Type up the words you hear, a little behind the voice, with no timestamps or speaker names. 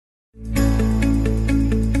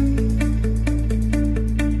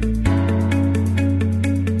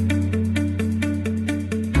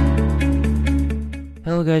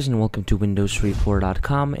guys, and welcome to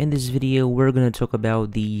WindowsReport.com. In this video we're going to talk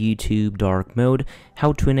about the YouTube dark mode,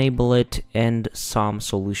 how to enable it, and some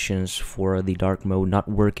solutions for the dark mode not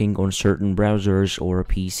working on certain browsers or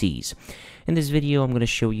PCs. In this video I'm going to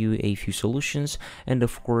show you a few solutions, and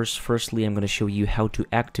of course firstly I'm going to show you how to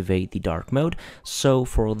activate the dark mode. So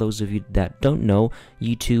for those of you that don't know,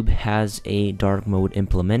 YouTube has a dark mode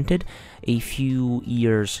implemented. A few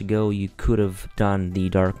years ago you could have done the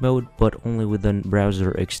dark mode but only with a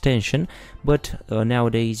browser extension, but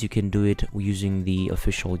nowadays you can do it using the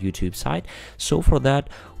official YouTube site. So for that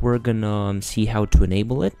we're gonna see how to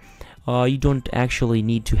enable it. You don't actually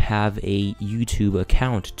need to have a YouTube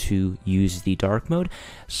account to use the dark mode.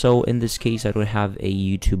 So in this case I don't have a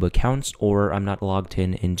YouTube account, or I'm not logged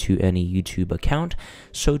into any YouTube account.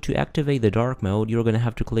 So to activate the dark mode you're gonna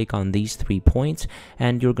have to click on these 3 points,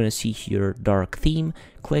 and you're gonna see here dark theme.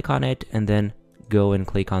 Click on it and then go and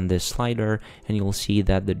click on this slider, and you'll see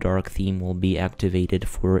that the dark theme will be activated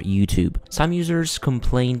for YouTube. Some users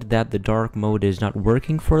complained that the dark mode is not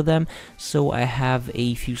working for them, so I have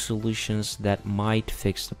a few solutions that might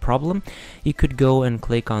fix the problem. You could go and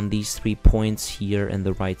click on these 3 points here in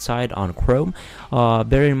the right side on Chrome.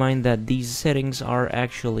 Bear in mind that these settings are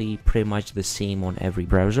actually pretty much the same on every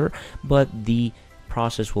browser, but the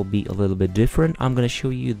process will be a little bit different. I'm going to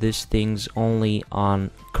show you these things only on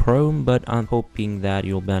Chrome, but I'm hoping that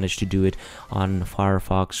you'll manage to do it on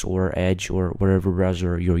Firefox or Edge or whatever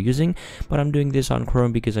browser you're using. But I'm doing this on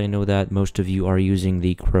Chrome because I know that most of you are using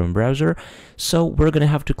the Chrome browser. So we're going to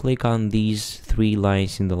have to click on these 3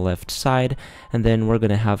 lines in the left side, and then we're going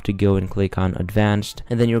to have to go and click on Advanced,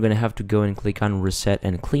 and then you're going to have to go and click on Reset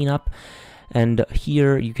and Cleanup. And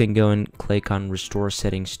here you can go and click on restore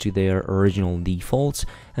settings to their original defaults,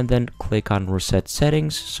 and then click on reset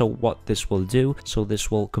settings. So what this will do, so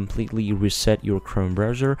this will completely reset your Chrome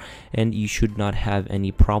browser, and you should not have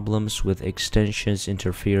any problems with extensions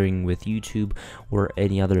interfering with YouTube or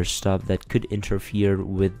any other stuff that could interfere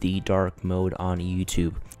with the dark mode on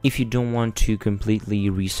YouTube. If you don't want to completely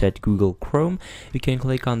reset Google Chrome, you can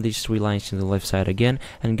click on these 3 lines in the left side again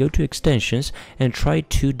and go to extensions and try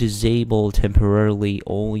to disable temporarily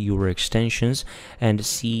all your extensions and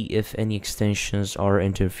see if any extensions are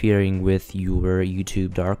interfering with your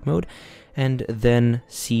YouTube dark mode, and then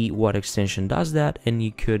see what extension does that, and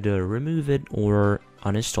you could remove it or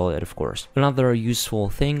uninstall it, of course. Another useful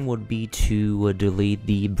thing would be to delete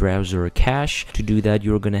the browser cache. To do that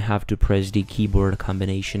you're gonna have to press the keyboard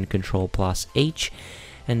combination Ctrl+H,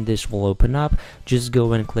 and this will open up. Just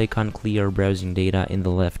go and click on clear browsing data in the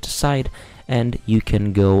left side, and you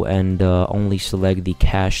can go and only select the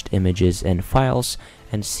cached images and files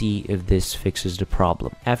and see if this fixes the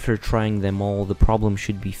problem. After trying them all, the problem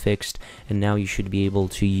should be fixed, and now you should be able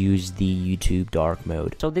to use the YouTube dark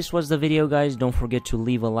mode. So this was the video, guys. Don't forget to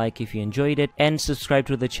leave a like if you enjoyed it, and subscribe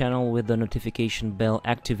to the channel with the notification bell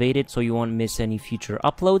activated so you won't miss any future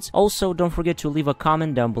uploads. Also, don't forget to leave a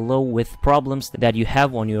comment down below with problems that you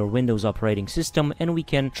have on your Windows operating system, and we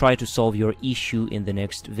can try to solve your issue in the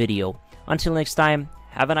next video. Until next time,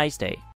 have a nice day.